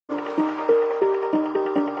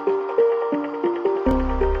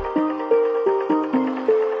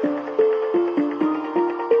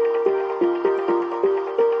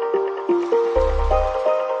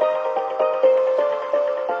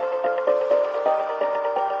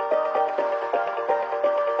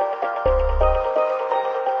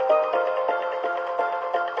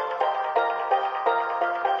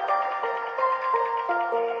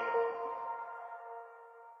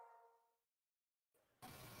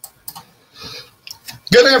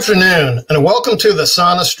Good afternoon, and welcome to the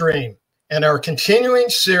Sauna Stream and our continuing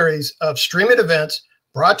series of streaming events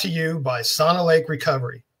brought to you by Sauna Lake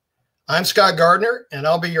Recovery. I'm Scott Gardner, and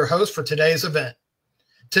I'll be your host for today's event.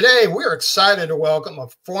 Today, we're excited to welcome a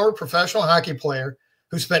former professional hockey player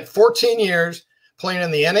who spent 14 years playing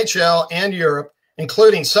in the NHL and Europe,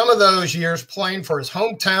 including some of those years playing for his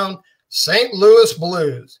hometown St. Louis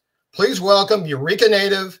Blues. Please welcome Eureka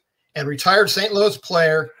native and retired St. Louis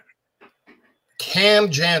player, Cam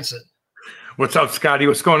Janssen. What's up, Scotty?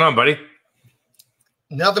 What's going on, buddy?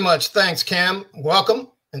 Nothing much. Thanks, Cam. Welcome,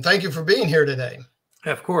 and thank you for being here today.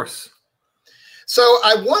 Yeah, of course. So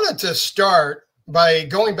I wanted to start by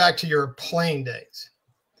going back to your playing days.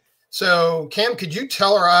 So, Cam, could you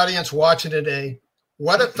tell our audience watching today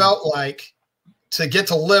what it felt like to get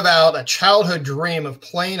to live out a childhood dream of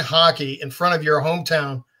playing hockey in front of your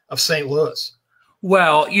hometown of St. Louis?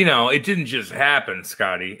 Well, it didn't just happen,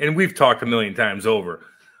 Scotty, and we've talked a million times over.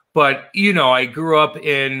 But, I grew up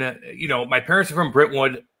in, my parents are from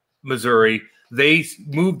Brentwood, Missouri. They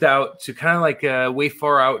moved out to kind of like way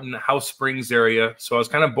far out in the House Springs area. So I was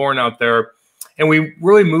kind of born out there. And we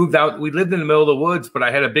really moved out. We lived in the middle of the woods, but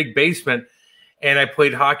I had a big basement, and I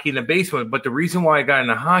played hockey in the basement. But the reason why I got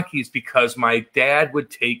into hockey is because my dad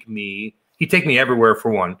would take me. He'd take me everywhere,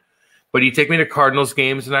 for one. But he'd take me to Cardinals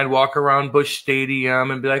games, and I'd walk around Busch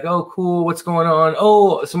Stadium and be like, oh, cool, what's going on?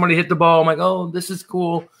 Oh, somebody hit the ball. I'm like, oh, this is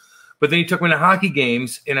cool. But then he took me to hockey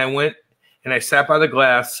games, and I went and I sat by the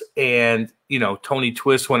glass, and, Tony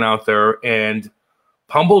Twist went out there and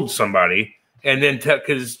pummeled somebody and then took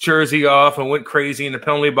his jersey off and went crazy in the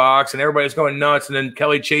penalty box, and everybody's going nuts. And then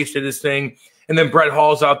Kelly Chase did his thing. And then Brett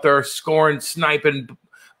Hall's out there scoring, sniping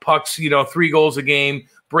pucks, 3 goals a game,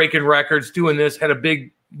 breaking records, doing this, had a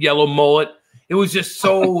big yellow mullet. It was just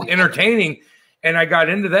so entertaining. And I got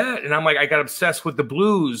into that, and I got obsessed with the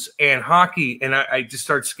Blues and hockey. And I just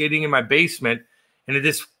started skating in my basement, and it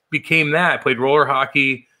just became that. I played roller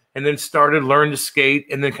hockey and then started learning to skate,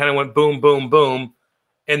 and then kind of went boom, boom, boom.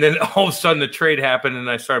 And then all of a sudden the trade happened, and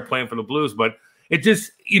I started playing for the Blues. But it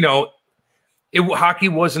just, hockey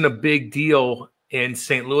wasn't a big deal in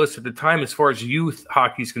St. Louis at the time as far as youth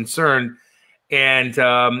hockey is concerned. And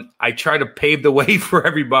I tried to pave the way for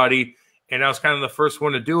everybody, and I was kind of the first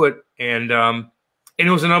one to do it. And it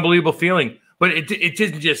was an unbelievable feeling. But it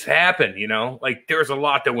didn't just happen, there was a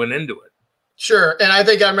lot that went into it. Sure. And I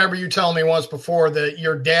think I remember you telling me once before that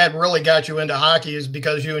your dad really got you into hockey is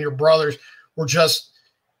because you and your brothers were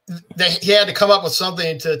he had to come up with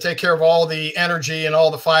something to take care of all the energy and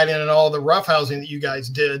all the fighting and all the roughhousing that you guys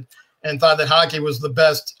did, and thought that hockey was the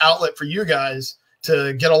best outlet for you guys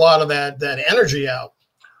to get a lot of that energy out.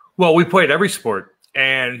 Well, we played every sport,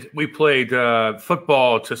 and we played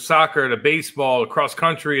football to soccer to baseball, to cross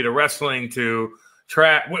country to wrestling to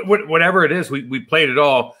track, whatever it is, we played it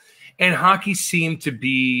all. And hockey seemed to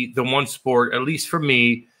be the one sport, at least for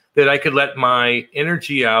me, that I could let my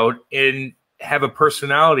energy out and have a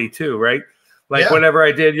personality too, right? Like whatever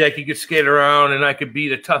I did, you could skate around and I could be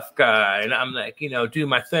the tough guy, and I'm like, do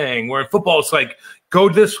my thing. Where in football, it's like, go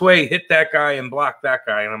this way, hit that guy, and block that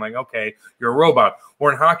guy. And I'm like, okay, you're a robot.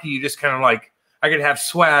 Or in hockey, you just kind of like, I could have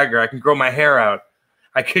swagger. I can grow my hair out.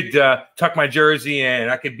 I could tuck my jersey in.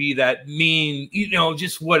 I could be that mean,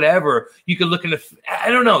 just whatever. You could look in I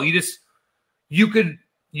don't know. You could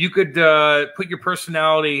put your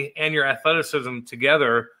personality and your athleticism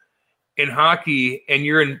together in hockey, and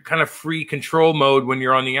you're in kind of free control mode when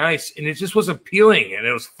you're on the ice. And it just was appealing, and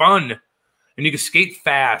it was fun. And you could skate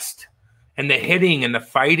fast, and the hitting and the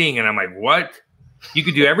fighting. And I'm like, what? You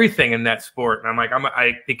could do everything in that sport. And I'm like,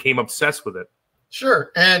 I became obsessed with it.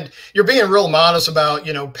 Sure. And you're being real modest about,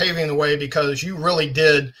 paving the way, because you really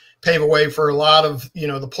did pave a way for a lot of,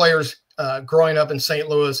 the players growing up in St.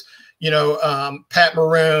 Louis. Pat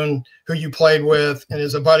Maroon, who you played with and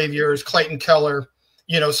is a buddy of yours, Clayton Keller,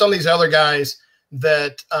 some of these other guys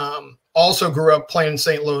that also grew up playing in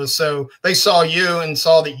St. Louis. So they saw you and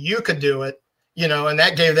saw that you could do it, and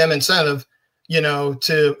that gave them incentive,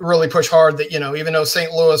 to really push hard that, even though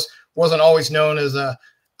St. Louis wasn't always known as a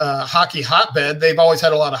hockey hotbed, they've always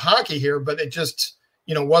had a lot of hockey here, but it just,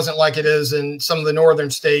 wasn't like it is in some of the northern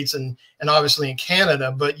states and obviously in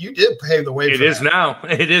Canada. But you did pave the way. It is now.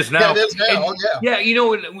 It is now. Yeah, it is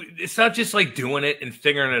now. And, it's not just like doing it and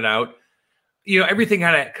figuring it out. Everything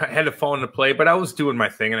had to fall into play, but I was doing my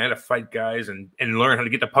thing, and I had to fight guys and learn how to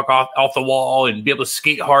get the puck off the wall and be able to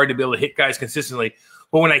skate hard to be able to hit guys consistently.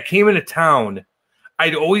 But when I came into town,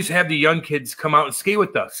 I'd always have the young kids come out and skate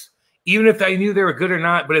with us, even if I knew they were good or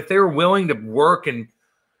not. But if they were willing to work, and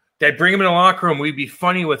I'd bring them in the locker room, we'd be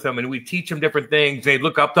funny with them, and we'd teach them different things. They'd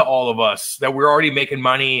look up to all of us that we're already making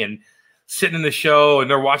money. And sitting in the show and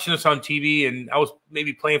they're watching us on TV, and I was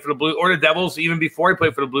maybe playing for the Blues or the Devils even before I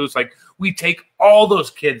played for the Blues. Like, we take all those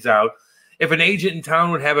kids out. If an agent in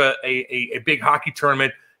town would have a big hockey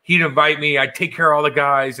tournament, he'd invite me. I'd take care of all the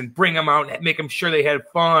guys and bring them out and make them sure they had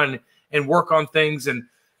fun and work on things. And,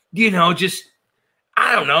 just,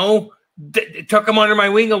 I don't know, took them under my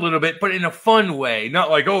wing a little bit, but in a fun way. Not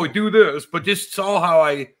like, oh, do this, but just saw how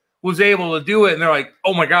I was able to do it. And they're like,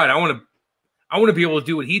 oh my God, I want to be able to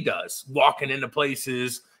do what he does, walking into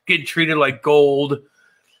places, getting treated like gold.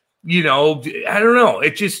 I don't know.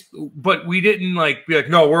 It just, but we didn't be like,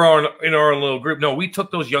 no, we're in our own little group. No, we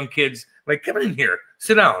took those young kids, like, come in here,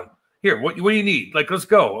 sit down here. What do you need? Like, let's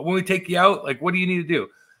go. When we take you out, like, what do you need to do?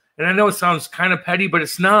 And I know it sounds kind of petty, but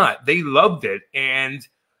it's not. They loved it. And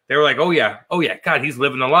they were like, oh yeah. God, he's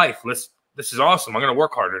living the life. This is awesome. I'm going to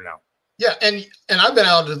work harder now. Yeah. And I've been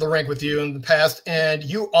out to the rink with you in the past, and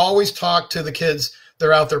you always talk to the kids that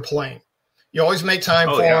are out there playing. You always make time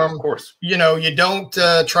for them. Of course. You don't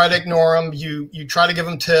try to ignore them. You try to give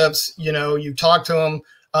them tips. You talk to them.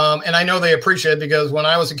 And I know they appreciate it, because when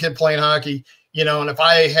I was a kid playing hockey, and if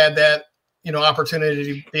I had that,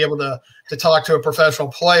 opportunity to be able to talk to a professional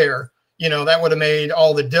player, that would have made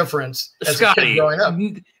all the difference as Scotty, a kid growing up.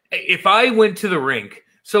 If I went to the rink,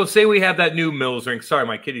 so say we have that new Mills rink. Sorry,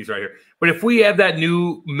 my kitty's right here. But if we have that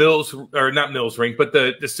new Mills, or not Mills rink, but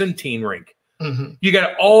the Centene rink, you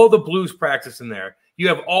got all the Blues practice in there. You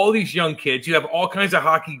have all these young kids. You have all kinds of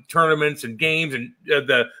hockey tournaments and games, and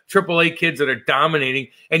the AAA kids that are dominating.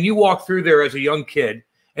 And you walk through there as a young kid,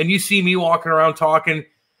 and you see me walking around talking.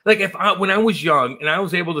 Like, when I was young and I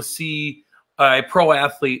was able to see a pro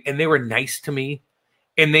athlete and they were nice to me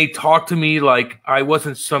and they talked to me like I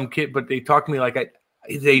wasn't some kid, but they talked to me like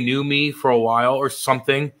they knew me for a while or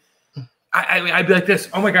something. I'd be like this.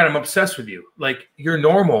 Oh my God, I'm obsessed with you. Like, you're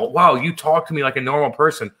normal. Wow, you talk to me like a normal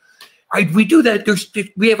person. We do that.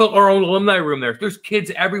 We have our own alumni room there. There's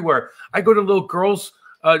kids everywhere. I go to little girls,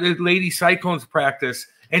 Lady Cyclones practice,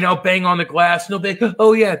 and I'll bang on the glass. And they'll be like,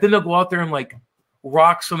 oh yeah. Then they'll go out there and like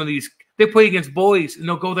rock some of these. They play against boys, and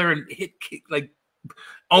they'll go there and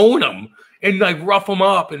own them and like rough them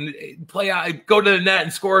up and play out, go to the net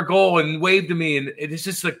and score a goal and wave to me. And it's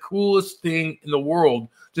just the coolest thing in the world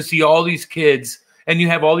to see all these kids. And you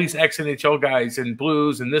have all these ex-NHL guys and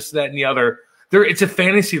Blues and this, that, and the other. It's a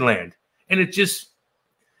fantasy land. And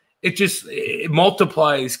it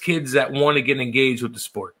multiplies kids that want to get engaged with the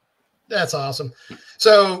sport. That's awesome.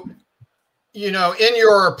 So, in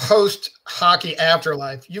your post-hockey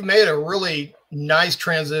afterlife, you made a really nice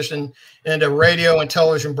transition into radio and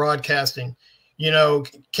television broadcasting.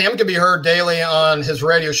 Cam can be heard daily on his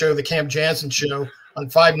radio show, the Cam Janssen Show, on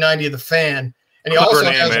 590 The Fan. And he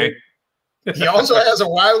also has a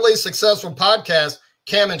wildly successful podcast,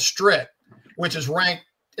 Cam and Strick, which is ranked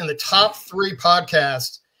in the top 3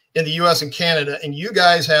 podcasts in the U.S. and Canada. And you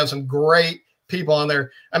guys have some great people on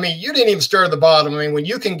there. I mean, you didn't even start at the bottom. I mean, when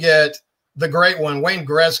you can get the great one, Wayne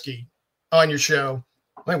Gretzky, on your show,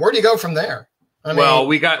 I mean, where do you go from there? Well,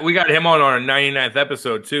 we got him on our 99th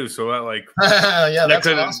episode too. So that yeah, that's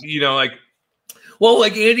awesome.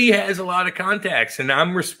 Andy has a lot of contacts, and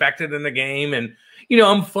I'm respected in the game, and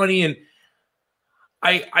I'm funny, and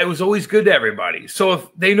I was always good to everybody. So if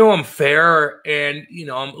they know I'm fair, and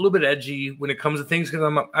I'm a little bit edgy when it comes to things,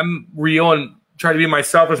 because I'm real and try to be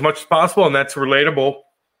myself as much as possible, and that's relatable,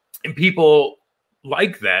 and people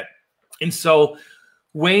like that. And so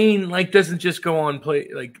Wayne doesn't just go on play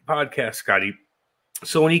podcasts, Scotty.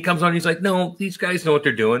 So when he comes on, he's like, no, these guys know what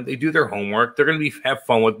they're doing. They do their homework. They're going to have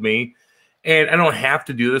fun with me. And I don't have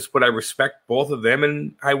to do this, but I respect both of them,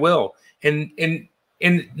 and I will. And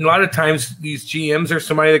a lot of times these GMs or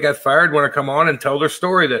somebody that got fired want to come on and tell their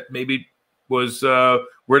story that maybe was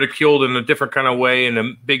ridiculed in a different kind of way in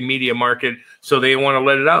a big media market. So they want to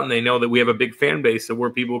let it out, and they know that we have a big fan base where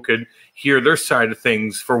people could hear their side of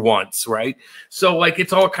things for once, right? So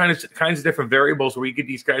it's all kinds of different variables where you get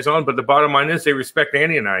these guys on. But the bottom line is they respect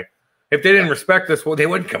Andy and I. If they didn't respect us, well, they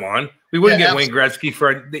wouldn't come on. We wouldn't get Wayne Gretzky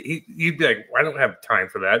he'd be like, I don't have time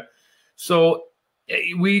for that. So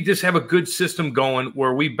we just have a good system going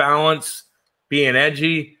where we balance being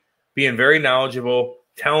edgy, being very knowledgeable,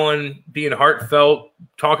 being heartfelt,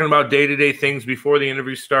 talking about day-to-day things before the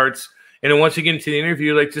interview starts. And then once you get into the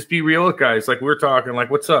interview, just be real with guys. We're talking,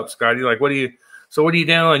 what's up, Scotty? What are you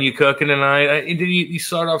doing? You cooking tonight? And then you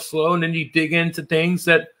start off slow, and then you dig into things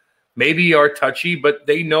that maybe are touchy, but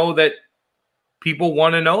they know that people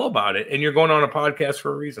want to know about it. And you're going on a podcast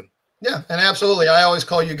for a reason. Yeah, and absolutely. I always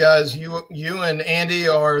call you guys, you and Andy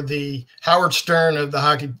are the Howard Stern of the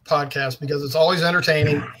hockey podcast, because it's always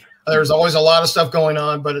entertaining. There's always a lot of stuff going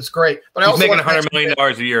on, but it's great. But he's making $100 million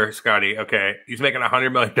a year, Scotty. Okay, he's making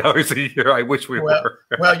 $100 million a year. I wish we were.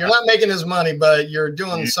 Well, you're not making his money, but you're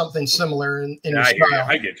doing something similar in your style.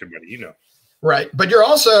 I get your money, you know. Right, but you're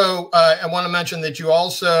also. I want to mention that you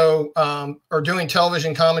also are doing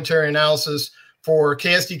television commentary analysis for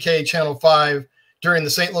KSDK Channel 5 during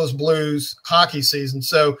the St. Louis Blues hockey season.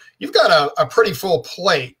 So you've got a pretty full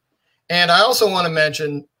plate. And I also want to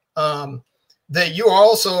mention that you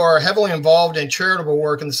also are heavily involved in charitable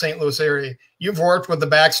work in the St. Louis area. You've worked with the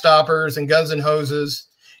Backstoppers and Guns and Hoses,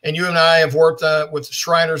 and you and I have worked with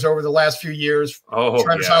Shriners over the last few years.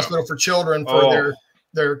 Shriners Hospital for Children for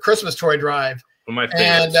their Christmas toy drive. One of my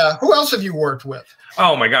favorites. And who else have you worked with?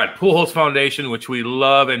 Oh, my God. Poolholes Foundation, which we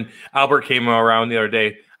love. And Albert came around the other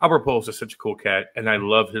day. Albert Pujols is such a cool cat, and I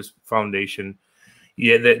love his foundation.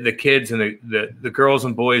 Yeah, the kids and the girls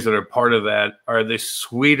and boys that are part of that are the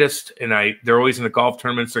sweetest, and they're always in the golf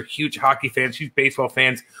tournaments. They're huge hockey fans, huge baseball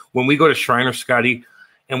fans. When we go to Shriner, Scotty,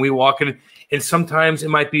 and we walk in, and sometimes it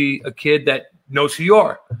might be a kid that knows who you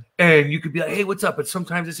are, and you could be like, "Hey, what's up?" But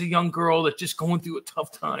sometimes it's a young girl that's just going through a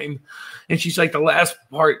tough time, and she's like, the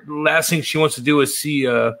last thing she wants to do is see,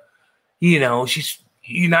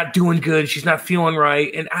 you're not doing good. She's not feeling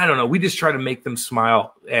right. And I don't know. We just try to make them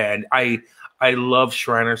smile. And I love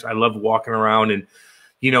Shriners. I love walking around, and,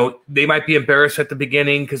 they might be embarrassed at the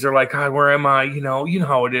beginning because they're like, God, where am I? You know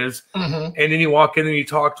how it is. And then you walk in and you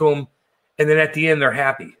talk to them. And then at the end, they're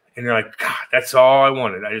happy. And they're like, God, that's all I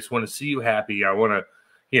wanted. I just want to see you happy. I want to,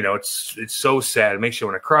 it's so sad. It makes you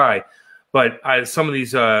want to cry. But some of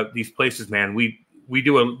these places, man, we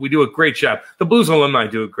do a great job. The Blues alumni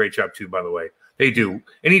do a great job too, by the way. They do.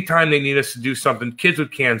 Anytime they need us to do something, kids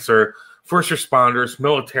with cancer, first responders,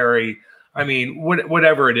 military, I mean,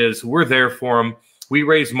 whatever it is, we're there for them. We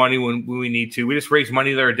raise money when we need to. We just raised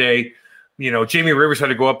money the other day. Jamie Rivers had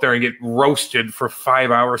to go up there and get roasted for 5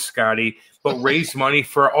 hours, Scotty, but raise money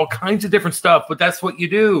for all kinds of different stuff. But that's what you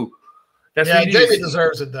do. Jamie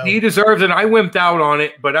deserves it, though. He deserves it. I wimped out on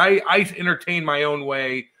it, but I entertain my own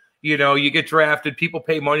way. You get drafted. People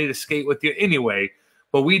pay money to skate with you anyway.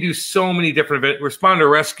 But we do so many different events.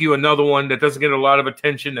 Responder Rescue, another one that doesn't get a lot of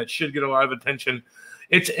attention, that should get a lot of attention.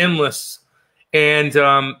 It's endless. And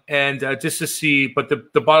just to see, but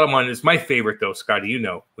the bottom line is my favorite, though, Scotty,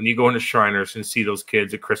 when you go into Shriners and see those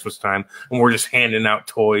kids at Christmas time, and we're just handing out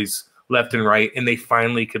toys left and right, and they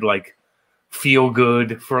finally could, feel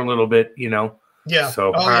good for a little bit, Yeah.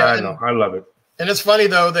 So I know. I love it. And it's funny,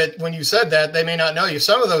 though, that when you said that, they may not know you.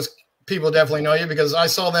 Some of those people definitely know you because I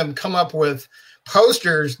saw them come up with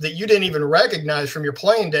posters that you didn't even recognize from your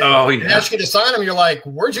playing day. Oh, yeah. They ask you to sign them. You're like,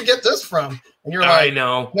 where'd you get this from? And you're like, I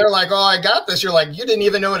know. They're like, oh, I got this. You're like, you didn't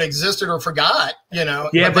even know it existed or forgot, Yeah,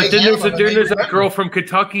 but then there's a girl from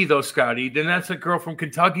Kentucky, though, Scotty. Then that's a girl from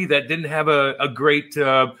Kentucky that didn't have a great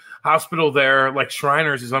hospital there. Like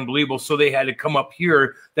Shriners is unbelievable. So they had to come up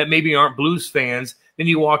here that maybe aren't Blues fans. Then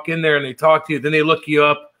you walk in there and they talk to you. Then they look you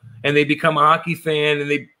up and they become a hockey fan and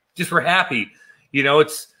they just were happy.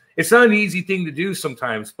 It's not an easy thing to do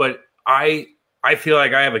sometimes, but I feel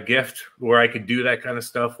like I have a gift where I could do that kind of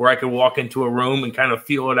stuff, where I could walk into a room and kind of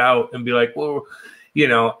feel it out and be like, well,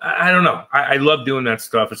 I don't know. I love doing that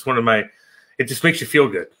stuff. It's it just makes you feel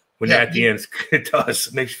good when you're at the end. It does.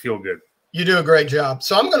 It makes you feel good. You do a great job.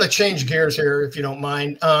 So I'm going to change gears here, if you don't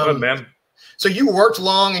mind. Good, man. So you worked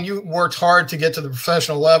long and you worked hard to get to the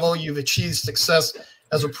professional level. You've achieved success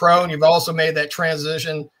as a pro, and you've also made that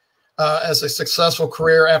transition as a successful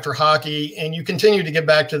career after hockey, and you continue to give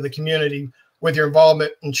back to the community with your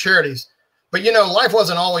involvement in charities. But, life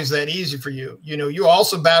wasn't always that easy for you. You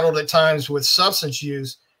also battled at times with substance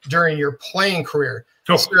use during your playing career.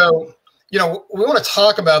 Sure. So, we want to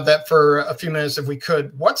talk about that for a few minutes if we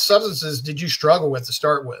could. What substances did you struggle with to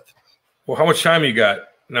start with? Well, how much time you got?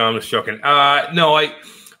 No, I'm just joking.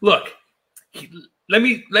 Look, let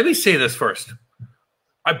me say this first.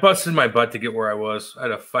 I busted my butt to get where I was. I had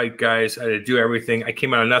to fight guys. I had to do everything. I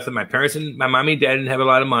came out of nothing. My parents and my mommy and dad didn't have a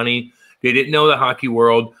lot of money. They didn't know the hockey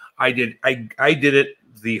world. I did it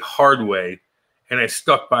the hard way, and I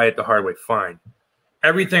stuck by it the hard way. Fine.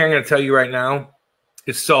 Everything I'm going to tell you right now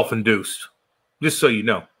is self-induced, just so you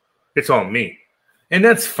know. It's on me. And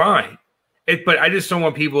that's fine. But I just don't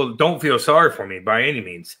want people don't feel sorry for me by any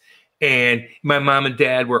means. And my mom and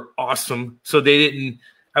dad were awesome, so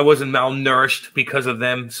I wasn't malnourished because of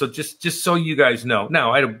them. So just so you guys know.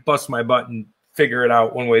 Now, I had to bust my butt and figure it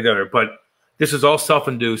out one way or the other. But this is all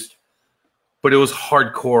self-induced. But it was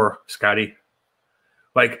hardcore, Scotty.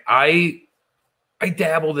 I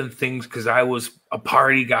dabbled in things because I was a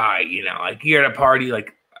party guy, you're at a party,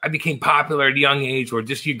 I became popular at a young age, or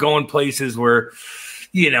just you go in places where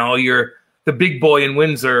you're the big boy in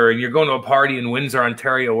Windsor, and you're going to a party in Windsor,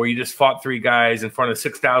 Ontario, where you just fought 3 guys in front of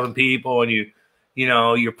 6,000 people, and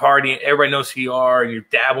you're partying. Everybody knows who you are, and you're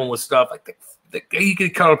dabbling with stuff like you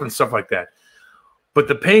get caught up in stuff like that. But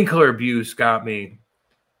the painkiller abuse got me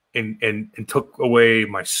and took away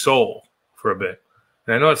my soul for a bit.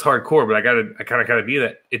 And I know it's hardcore, but I kind of gotta be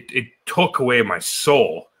that. It took away my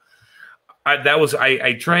soul.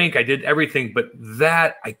 I drank, I did everything, but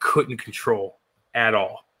that I couldn't control at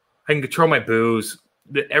all. I can control my booze,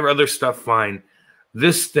 every other stuff fine.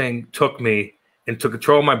 This thing took me and took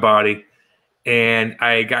control of my body, and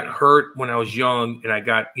I got hurt when I was young, and I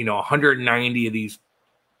got 190 of these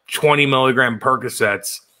 20 milligram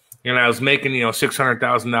Percocets, and I was making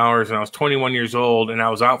 $600,000, and I was 21 years old, and I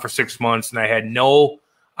was out for 6 months, and I had no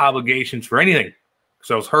obligations for anything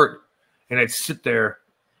because I was hurt, and I'd sit there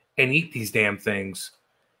and eat these damn things,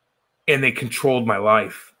 and they controlled my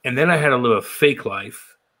life. And then I had to live a fake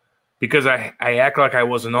life because I act like I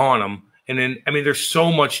wasn't on them. And then, there's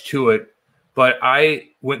so much to it, but I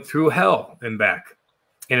went through hell and back,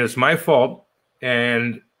 and it was my fault,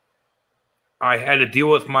 and I had to deal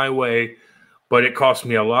with my way, but it cost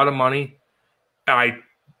me a lot of money. I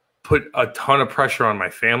put a ton of pressure on my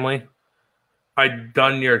family. I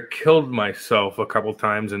done near killed myself a couple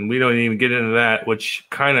times, and we don't even get into that, which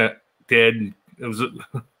kind of did. It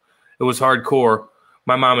was hardcore.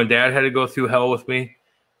 My mom and dad had to go through hell with me,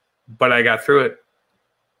 but I got through it,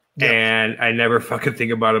 and I never fucking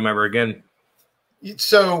think about them ever again.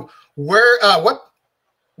 So where,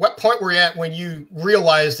 what point were you at when you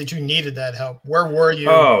realized that you needed that help? Where were you?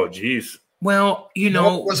 Oh, geez. Well,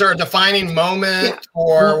 was there a defining moment,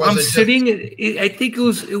 or was it sitting? I think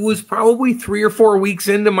it was probably 3 or 4 weeks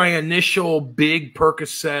into my initial big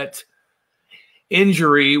Percocet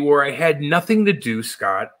injury, where I had nothing to do,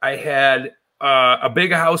 Scott. I had a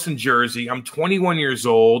big house in Jersey. I'm 21 years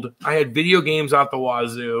old. I had video games out the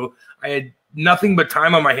wazoo. I had nothing but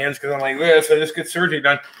time on my hands because I'm like, this. I just get surgery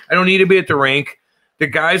done. I don't need to be at the rink. The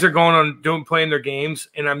guys are going on playing their games,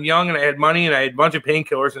 and I'm young, and I had money, and I had a bunch of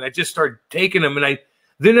painkillers, and I just started taking them, and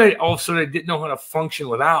then all of a sudden I didn't know how to function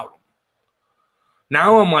without them.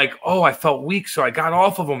 Now I'm like, I felt weak, so I got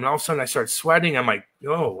off of them, and all of a sudden I started sweating. I'm like,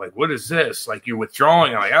 what is this? Like, you're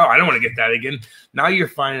withdrawing. I'm like, I don't want to get that again. Now you're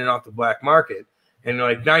finding it off the black market, and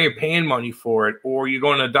like now you're paying money for it, or you're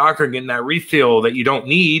going to the doctor and getting that refill that you don't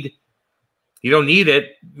need. You don't need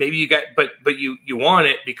it. Maybe you got, but you want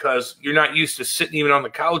it because you're not used to sitting even on the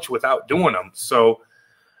couch without doing them. So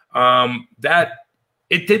that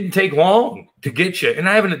it didn't take long to get you. And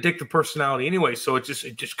I have an addictive personality anyway, so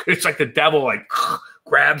it's like the devil like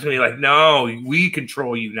grabs me like, no, we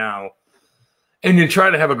control you now. And you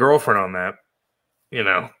try to have a girlfriend on that,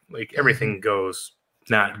 like everything goes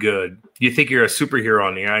not good. You think you're a superhero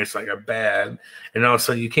on the ice, like a bad, and all of a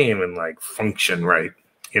sudden you can't even like function right,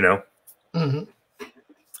 Mm-hmm.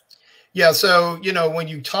 Yeah. So, when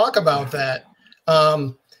you talk about that,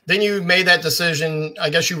 then you made that decision. I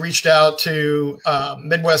guess you reached out to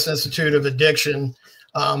Midwest Institute of Addiction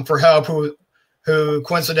for help, who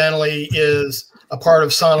coincidentally is a part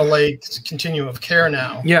of Sauna Lake's continuum of care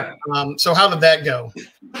now. Yeah. So how did that go?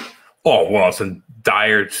 Oh, well, it's in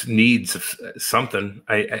dire needs of something.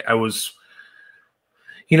 I was,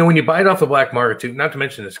 when you buy it off the black market too, not to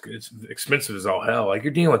mention it's expensive as all hell. Like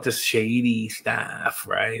you're dealing with this shady stuff,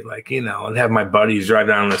 right? Like, and have my buddies drive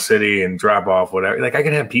down to the city and drop off whatever. Like I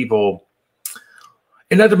can have people,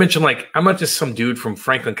 and not to mention like, I'm not just some dude from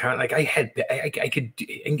Franklin County. Like I could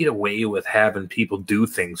get away with having people do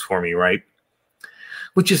things for me, right?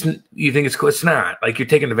 Which isn't, you think it's cool. It's not. Like you're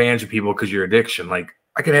taking advantage of people because your addiction. Like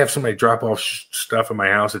I could have somebody drop off stuff in my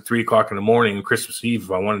house at 3 o'clock in the morning on Christmas Eve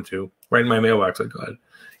if I wanted to, right in my mailbox. Like, go ahead.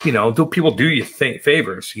 Do people do you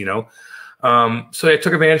favors, so I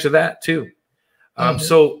took advantage of that too.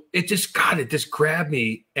 So it just grabbed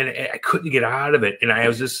me and I couldn't get out of it. And I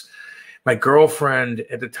was just, my girlfriend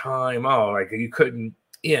at the time, you couldn't,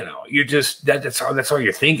 you're just, that's all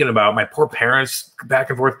you're thinking about. My poor parents back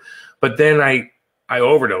and forth. But then I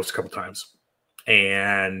overdosed a couple times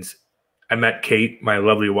and I met Kate, my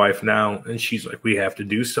lovely wife now, and she's like, we have to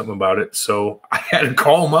do something about it. So I had to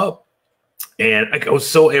call them up. And I was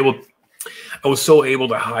so able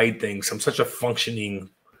to hide things. I'm such a functioning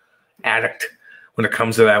addict when it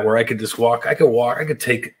comes to that, where I could just walk. I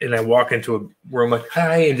walk into a room like,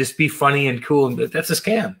 hi, and just be funny and cool. And that's a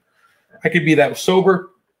scam. I could be that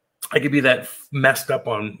sober. I could be that messed up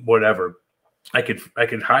on whatever. I could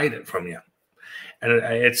hide it from you. And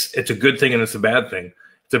it's a good thing and it's a bad thing.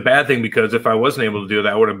 It's a bad thing because if I wasn't able to do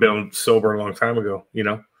that, I would have been sober a long time ago,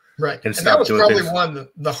 Right. And that was probably one of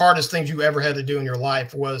the hardest things you ever had to do in your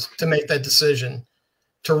life, was to make that decision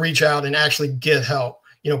to reach out and actually get help.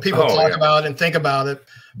 You know, people talk about it and think about it,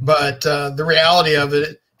 but the reality of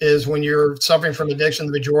it is when you're suffering from addiction,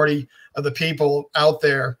 the majority of the people out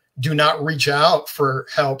there do not reach out for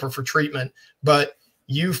help or for treatment. But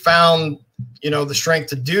you found, you know, the strength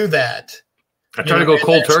to do that. I tried to go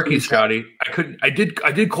cold turkey, Scotty. I couldn't. I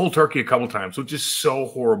did cold turkey a couple times, which is so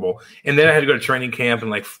horrible. And then I had to go to training camp and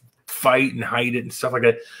like fight and hide it and stuff like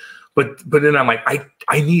that. But then I'm like,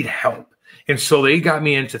 I need help. And so they got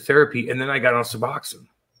me into therapy, and then I got on Suboxone.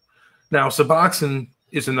 Now, Suboxone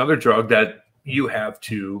is another drug that you have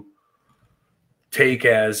to take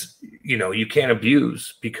as, you know, you can't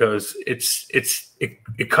abuse because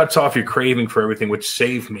it cuts off your craving for everything, which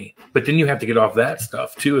saved me. But then you have to get off that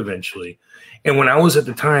stuff too eventually. And when I was at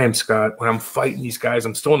the time, Scott, when I'm fighting these guys,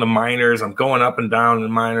 I'm still in the minors, I'm going up and down in the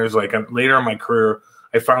minors. Like later in my career,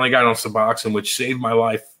 I finally got on Suboxone, which saved my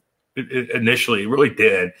life. Initially, it really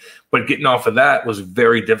did, but getting off of that was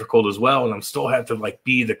very difficult as well. And I'm still have to like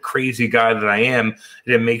be the crazy guy that I am.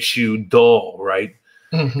 And it makes you dull, right?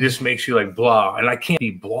 Mm-hmm. It just makes you like blah, and I can't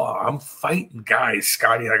be blah. I'm fighting guys,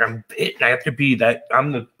 Scotty. Like I'm hitting. I have to be that.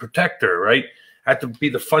 I'm the protector, right? I have to be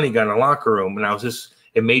the funny guy in the locker room. And I was just.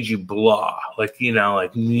 It made you blah, like you know,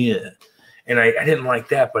 like yeah. And I didn't like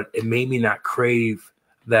that, but it made me not crave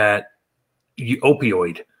that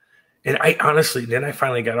opioid. And I honestly, then I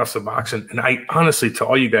finally got off Suboxone. And I honestly, to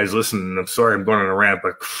all you guys listening, I'm sorry I'm going on a rant,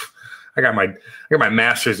 but I got my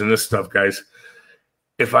master's in this stuff, guys.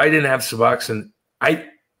 If I didn't have Suboxone, I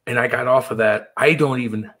got off of that, I don't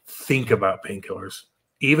even think about painkillers.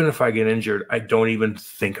 Even if I get injured, I don't even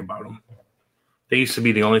think about them. They used to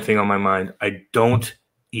be the only thing on my mind. I don't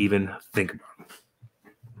even think about them.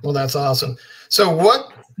 Well, that's awesome. So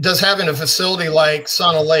what does having a facility like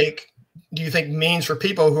Sauna Lake do you think means for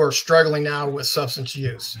people who are struggling now with substance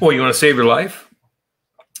use? Well, you want to save your life?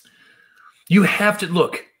 You have to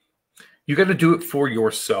look. You got to do it for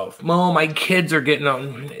yourself. Well, my kids are getting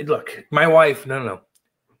on. Look, my wife. No.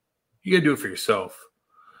 You got to do it for yourself.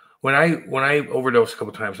 When I overdosed a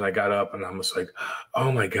couple times and I got up and I'm just like,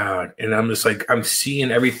 oh my God. And I'm just like, I'm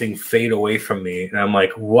seeing everything fade away from me. And I'm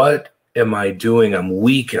like, what am I doing? I'm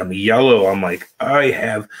weak. I'm yellow. I'm like,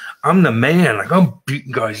 I'm the man. Like I'm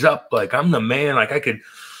beating guys up. Like I'm the man. Like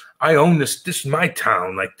I own this. This is my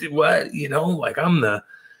town. Like what, you know, like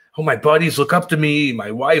my buddies look up to me.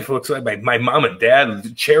 My wife looks like my mom and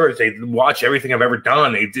dad cherish. They watch everything I've ever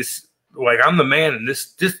done. They just like, I'm the man. And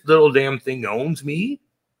this little damn thing owns me.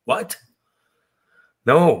 What?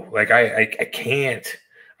 No, like I can't.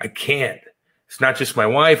 It's not just my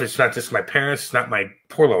wife. It's not just my parents. It's not my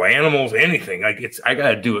poor little animals, anything. Like I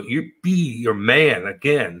got to do it. You be your man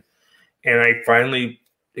again. And I finally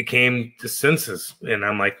came to senses and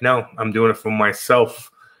I'm like, no, I'm doing it for myself.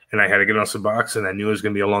 And I had to get on Suboxone. I knew it was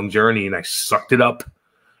going to be a long journey and I sucked it up.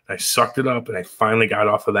 And I finally got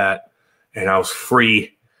off of that and I was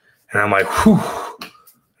free. And I'm like, whew.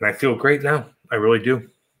 And I feel great now. I really do.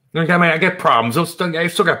 I get problems. I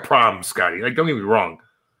still got problems, Scotty. Like, don't get me wrong.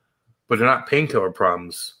 But they're not painkiller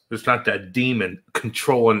problems. There's not that demon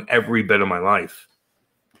controlling every bit of my life.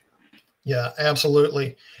 Yeah,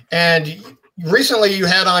 absolutely. And recently you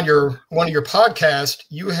had on one of your podcasts,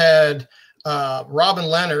 you had Robin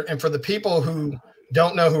Leonard. And for the people who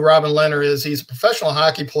don't know who Robin Leonard is, he's a professional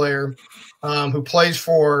hockey player who plays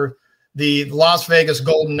for the Las Vegas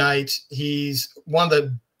Golden Knights. He's one of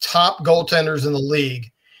the top goaltenders in the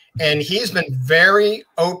league. And he's been very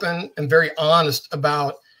open and very honest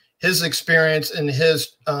about his experience and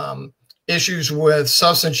his issues with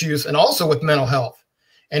substance use and also with mental health.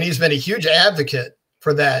 And he's been a huge advocate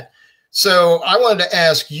for that. So I wanted to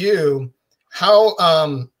ask you how,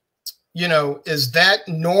 is that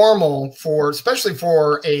normal especially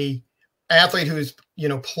for a athlete who's,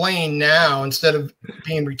 playing now instead of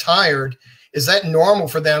being retired? Is that normal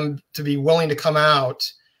for them to be willing to come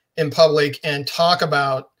out in public and talk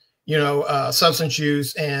about, substance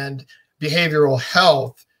use and behavioral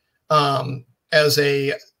health as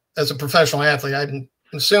a professional athlete? I'm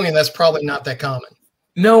assuming that's probably not that common.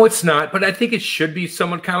 No, it's not, but I think it should be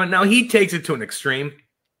somewhat common. Now, he takes it to an extreme.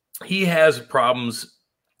 He has problems,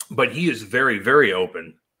 but he is very, very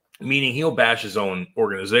open, meaning he'll bash his own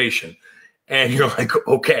organization. And you're like,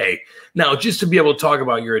 okay. Now, just to be able to talk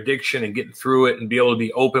about your addiction and getting through it and be able to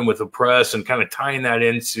be open with the press and kind of tying that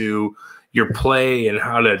into your play and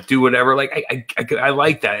how to do whatever, like I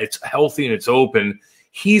like that. It's healthy and it's open.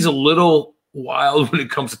 He's a little wild when it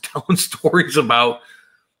comes to telling stories about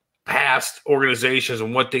past organizations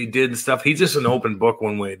and what they did and stuff. He's just an open book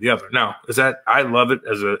one way or the other. Now, I love it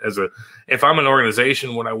as a if I'm an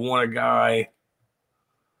organization, would I want a guy?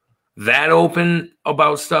 that open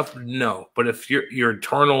about stuff, no. But if your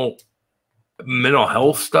internal mental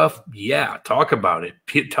health stuff, yeah, talk about it.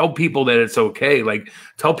 Tell people that it's okay. Like,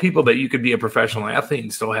 tell people that you could be a professional athlete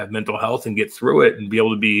and still have mental health and get through it and be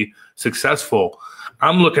able to be successful.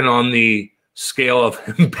 I'm looking on the scale of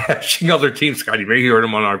him bashing other teams. Scotty, maybe you heard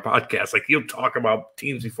him on our podcast. Like, he'll talk about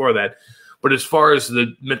teams before that. But as far as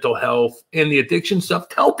the mental health and the addiction stuff,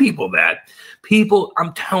 tell people that. People,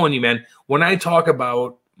 I'm telling you, man, when I talk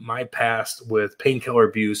about my past with painkiller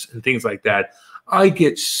abuse and things like that, I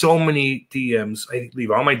get so many DMs. I leave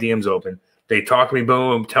all my DMs open. They talk to me,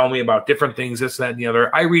 boom, tell me about different things, this, that, and the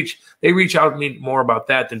other. They reach out to me more about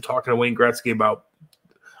that than talking to Wayne Gretzky about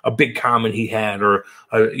a big comment he had, or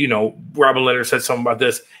Robin Leonard said something about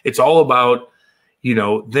this. It's all about,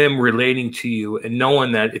 them relating to you and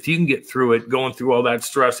knowing that if you can get through it, going through all that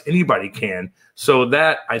stress, anybody can. So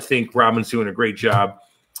that, I think Robin's doing a great job.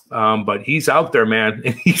 But he's out there, man,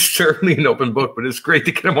 and he's certainly an open book. But it's great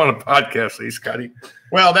to get him on a podcast, Scotty.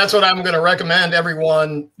 Well, that's what I'm going to recommend.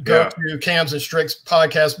 Everyone go to Cam's and Strick's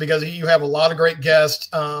podcast, because you have a lot of great guests.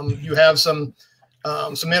 You have some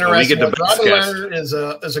interesting. Robin Leonard is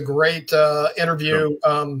a great interview.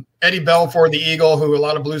 Eddie Belfour, the Eagle, who a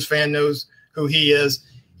lot of Blues fan knows who he is.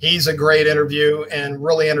 He's a great interview and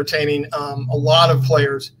really entertaining. A lot of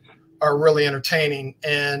players are really entertaining.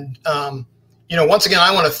 And, once again,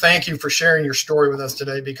 I want to thank you for sharing your story with us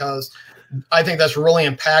today, because I think that's really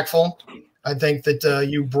impactful. I think that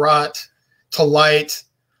you brought to light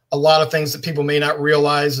a lot of things that people may not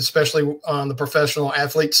realize, especially on the professional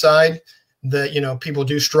athlete side, that, people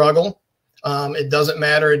do struggle. It doesn't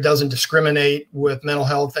matter. It doesn't discriminate with mental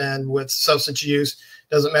health and with substance use.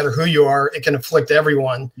 It doesn't matter who you are. It can afflict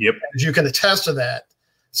everyone. Yep. You can attest to that.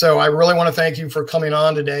 So I really want to thank you for coming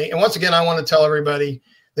on today. And once again, I want to tell everybody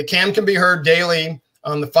that Cam can be heard daily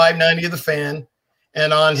on the 590 of the Fan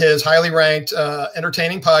and on his highly ranked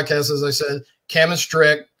entertaining podcast, as I said, Cam and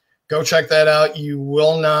Strick. Go check that out. You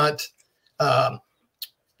will not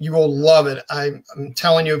you will love it. I'm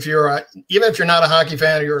telling you, even if you're not a hockey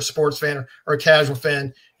fan or you're a sports fan or a casual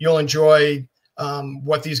fan, you'll enjoy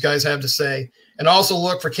what these guys have to say. And also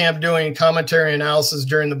look for Cam doing commentary analysis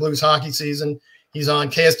during the Blues hockey season. He's on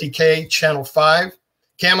KSDK Channel 5.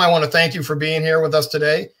 Cam, I want to thank you for being here with us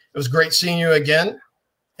today. It was great seeing you again.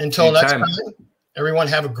 Until next time, everyone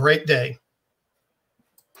have a great day.